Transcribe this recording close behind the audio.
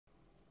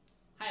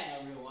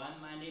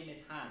everyone, my name is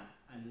Han,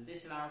 and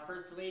this is our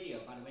first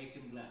video about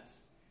vacuum glass.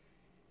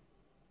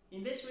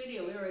 In this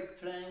video, we will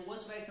explain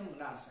what's vacuum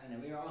glass,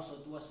 and we will also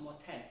do a small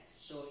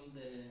test showing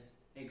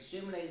the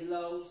extremely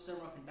low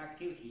thermal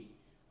conductivity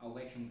of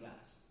vacuum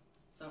glass.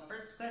 So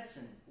first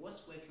question, what's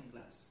vacuum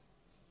glass?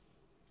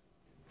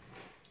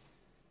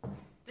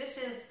 This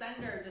is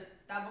standard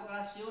double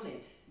glass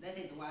unit that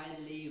is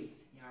widely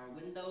used in our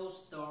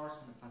windows, doors,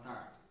 and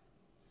facade.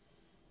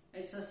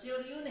 It's a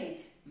sealed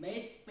unit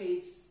made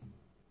with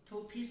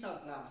two pieces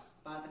of glass,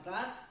 but the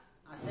glass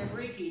are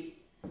separated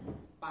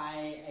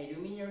by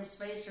aluminum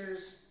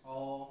spacers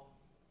or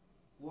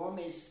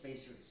warm-edge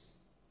spacers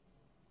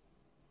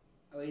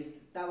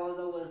with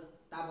double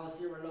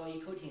zero low E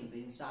coatings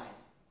inside.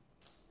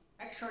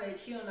 Actually,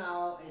 till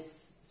now,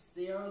 it's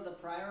still the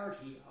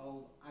priority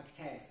of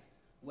architects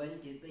when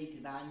they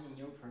design a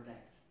new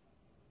project.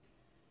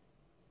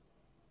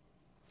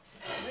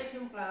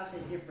 Vacuum glass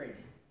is different.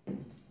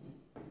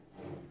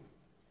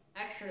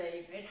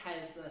 Actually, it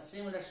has a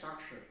similar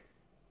structure.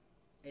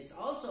 It's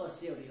also a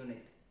sealed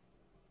unit,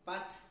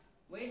 but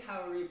we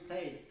have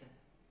replaced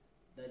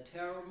the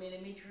 12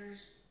 millimeters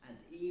and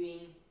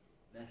even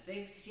the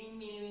 16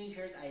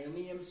 millimeters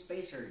aluminum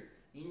spacer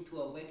into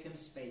a vacuum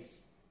space.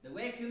 The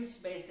vacuum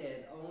space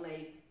is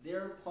only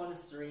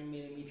 0.3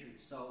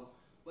 millimeters, so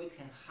we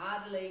can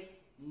hardly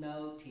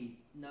note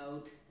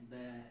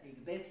the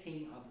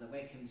existing of the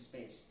vacuum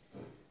space.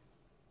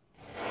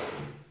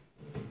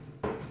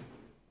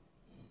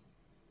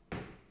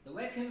 The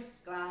vacuum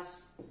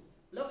glass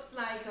looks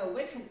like a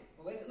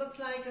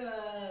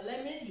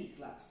laminated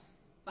glass,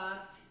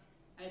 but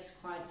it's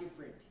quite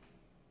different.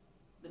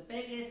 The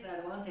biggest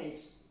advantage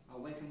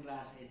of vacuum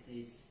glass is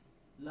its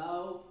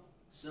low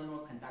thermal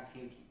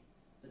conductivity.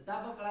 The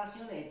double glass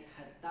unit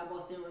has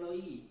double zero low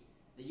E.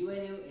 The U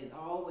value is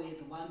always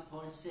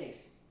 1.6.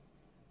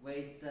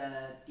 With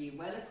the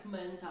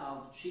development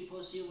of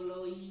triple zero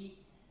low E,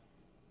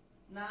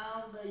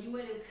 now the U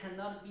value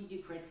cannot be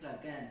decreased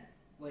again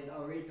with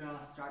original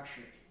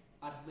structure,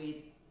 but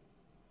with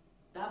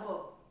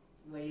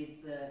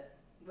the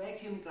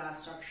vacuum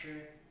glass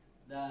structure,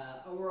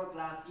 the overall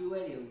glass U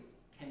value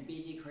can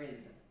be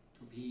decreased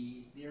to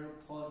be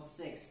 0.6,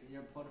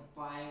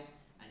 0.5,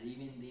 and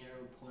even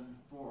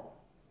 0.4.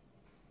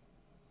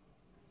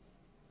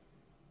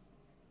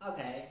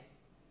 Okay,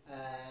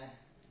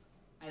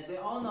 as we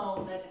all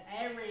know that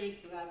every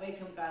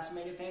vacuum glass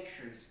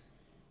manufacturers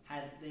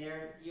has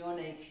their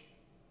unique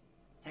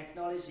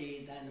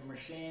technology and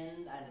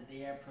machine and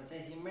their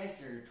processing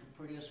method to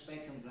produce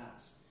vacuum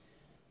glass.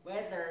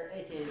 Whether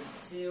it is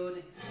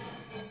sealed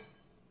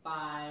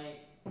by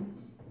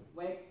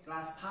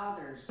glass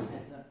powders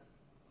at the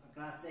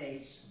glass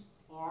edge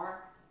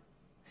or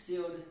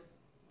sealed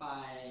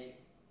by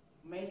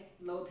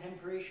low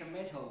temperature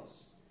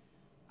metals,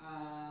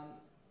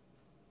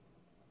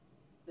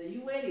 the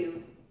U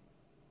value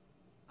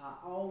are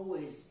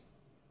always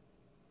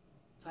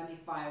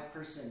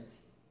 25%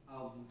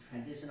 of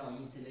traditional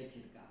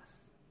insulated glass.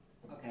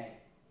 Okay,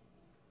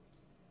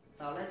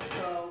 so let's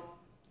show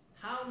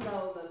how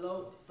low the low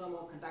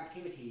thermal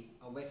conductivity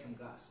of vacuum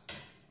glass.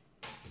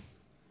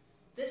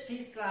 This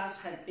piece of glass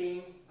has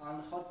been on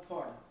the hot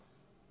pot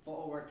for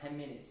over 10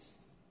 minutes.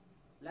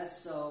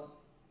 Let's show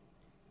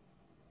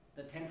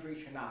the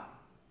temperature now.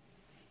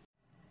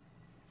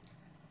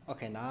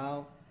 Okay,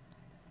 now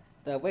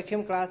the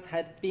vacuum glass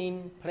has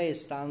been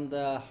placed on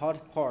the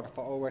hot pot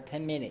for over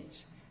 10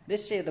 minutes.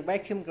 This is the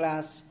vacuum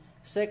glass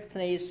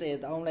thickness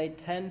is only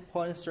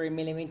 10.3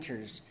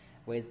 millimeters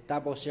with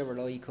double zero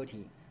low E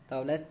coating.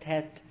 So let's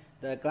test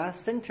the glass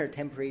center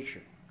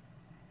temperature.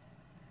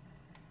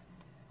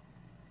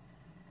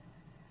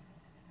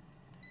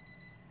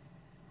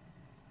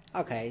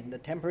 Okay, the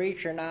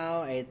temperature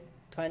now is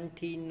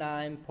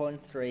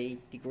 29.3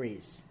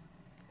 degrees,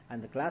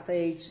 and the glass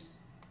edge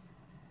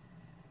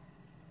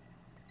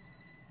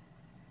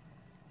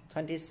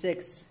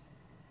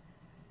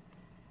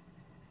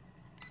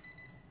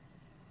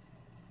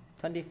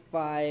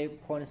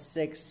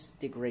 25.6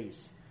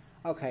 degrees.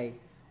 Okay,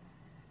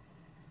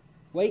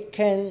 we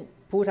can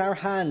put our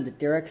hand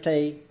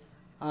directly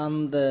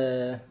on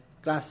the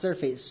glass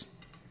surface.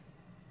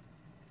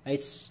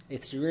 It's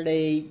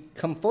really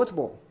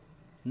comfortable.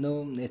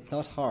 No, it's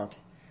not hard.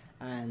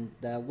 And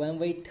when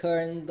we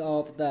turn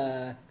off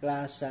the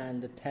glass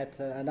and test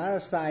another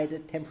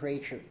side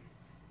temperature.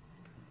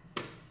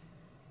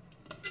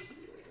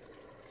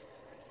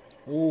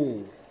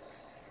 Ooh.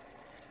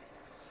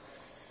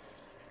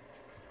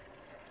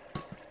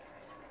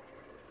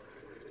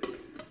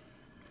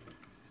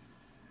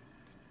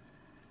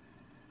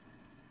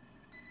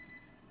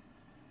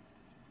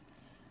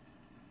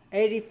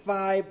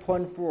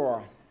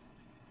 .4,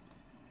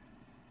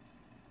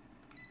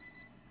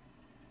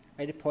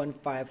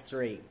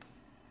 8.53,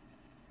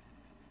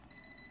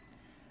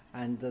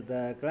 and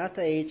the glass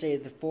edge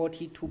is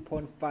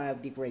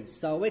 42.5 degrees.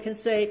 So we can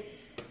say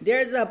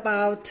there's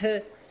about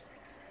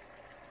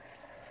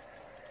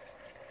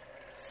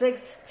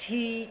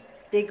 60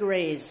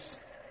 degrees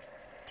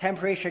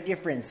temperature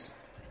difference.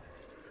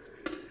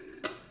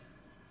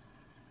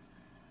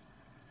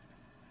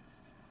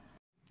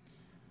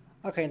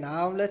 Okay,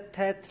 now let's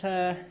test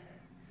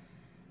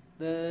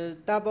the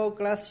double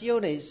glass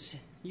units.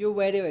 U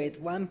value is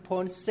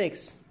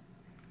 1.6.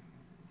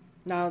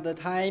 Now the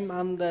time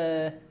on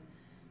the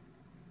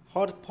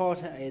hot pot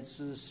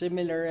is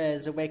similar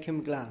as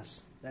vacuum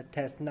glass. Let's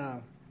test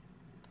now.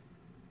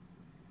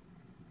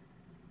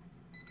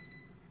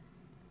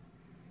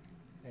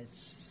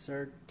 It's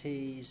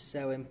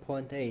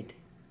 37.8.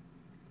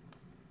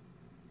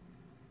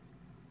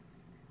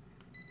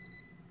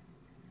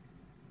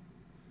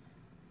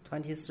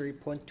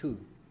 $23.2,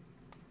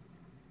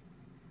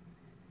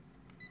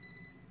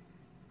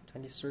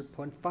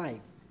 23.5,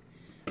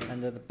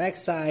 and the back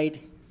side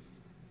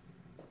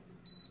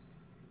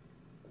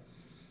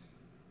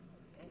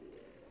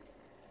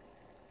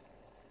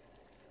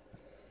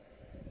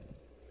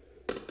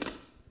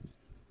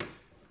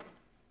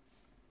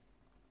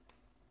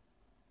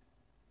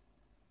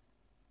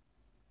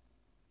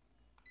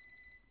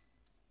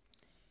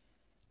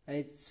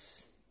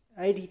it's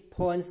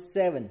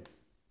 80.7,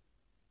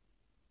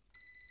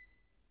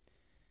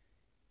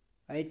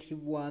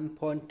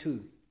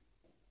 81.2.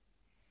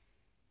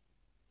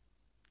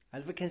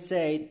 As we can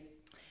say,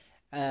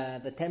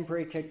 the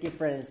temperature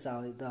difference is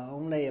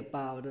only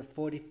about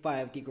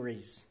 45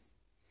 degrees.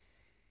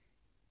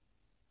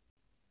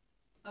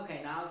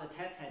 Okay, now the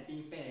test has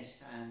been finished,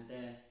 and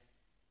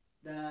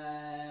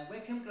the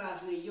vacuum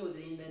glass we used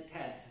in the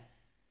test,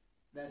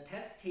 the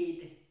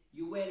tested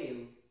U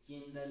value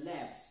in the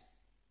labs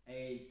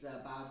is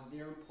about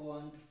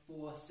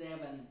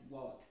 0.47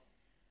 watt.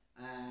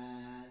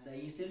 The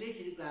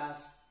insulated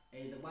glass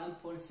is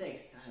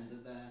 1.6,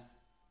 and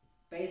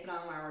based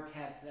on our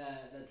test,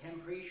 the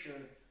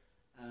temperature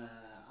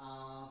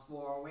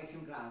for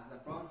vacuum glass, the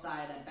front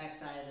side and back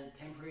side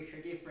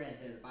temperature difference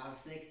is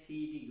about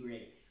 60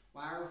 degrees,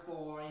 while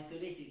for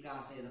insulated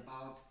glass is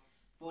about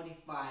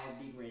 45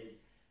 degrees.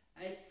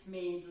 It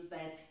means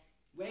that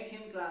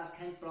vacuum glass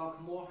can block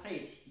more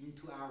heat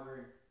into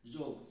our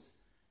rooms.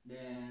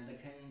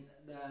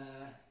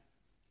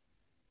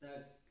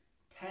 The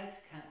test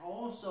can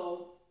also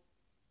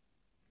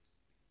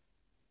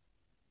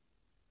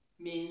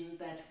means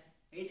that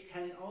it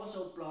can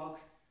also block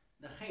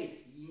the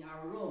heat in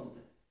our rooms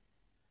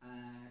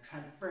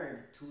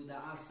transferred to the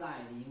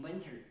outside in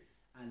winter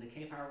and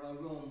keep our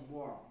room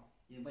warm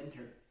in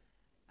winter.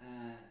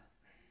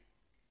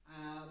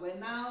 Well,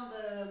 now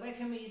the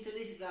vacuum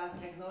insulated glass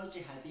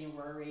technology has been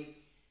very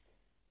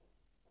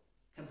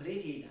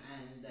completed,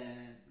 and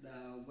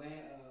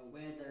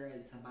whether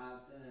it's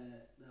about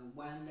the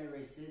wind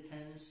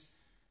resistance,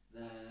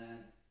 the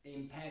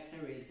impact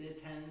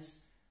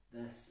resistance,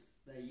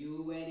 the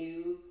U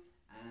value,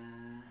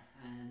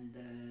 and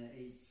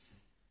its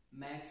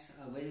max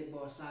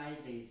available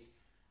sizes,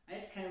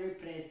 it can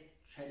replace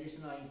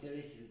traditional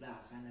insulated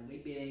glass, and we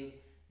believe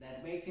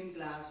that vacuum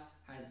glass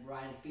has a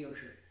bright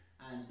future.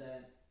 And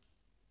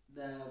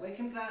the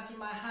vacuum glass in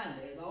my hand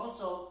is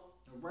also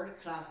a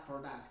world-class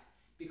product,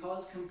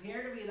 because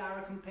compared with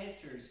our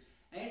competitors,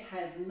 it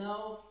has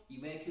no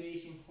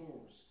evacuation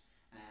holes.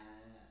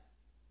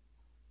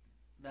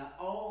 The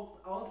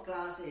old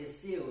glass is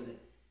sealed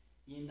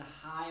in the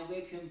high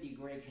vacuum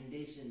degree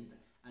conditions,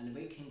 and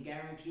we can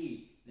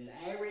guarantee that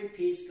every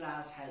piece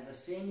glass has the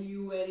same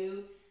U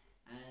value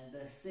and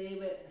the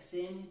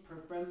same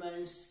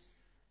performance,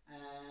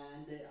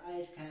 and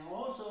it can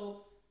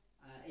also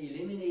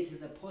eliminate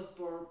the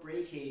possible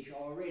breakage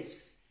or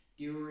risk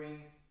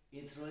during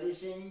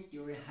installation,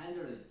 during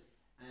handling.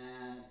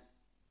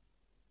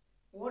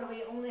 What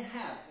we only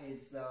have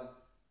is the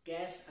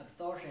gas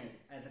absorption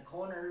at the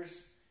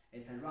corners.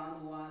 It's a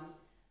round one,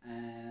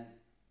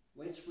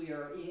 which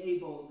will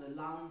enable the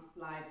long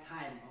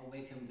lifetime of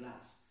vacuum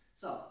glass.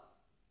 So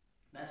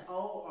that's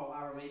all of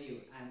our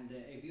video, and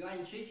if you are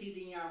interested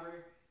in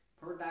our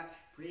product,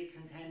 please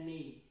contact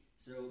me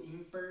through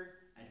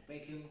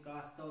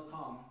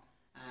info@vacuumglass.com,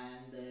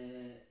 and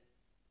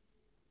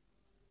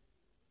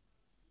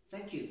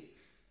thank you.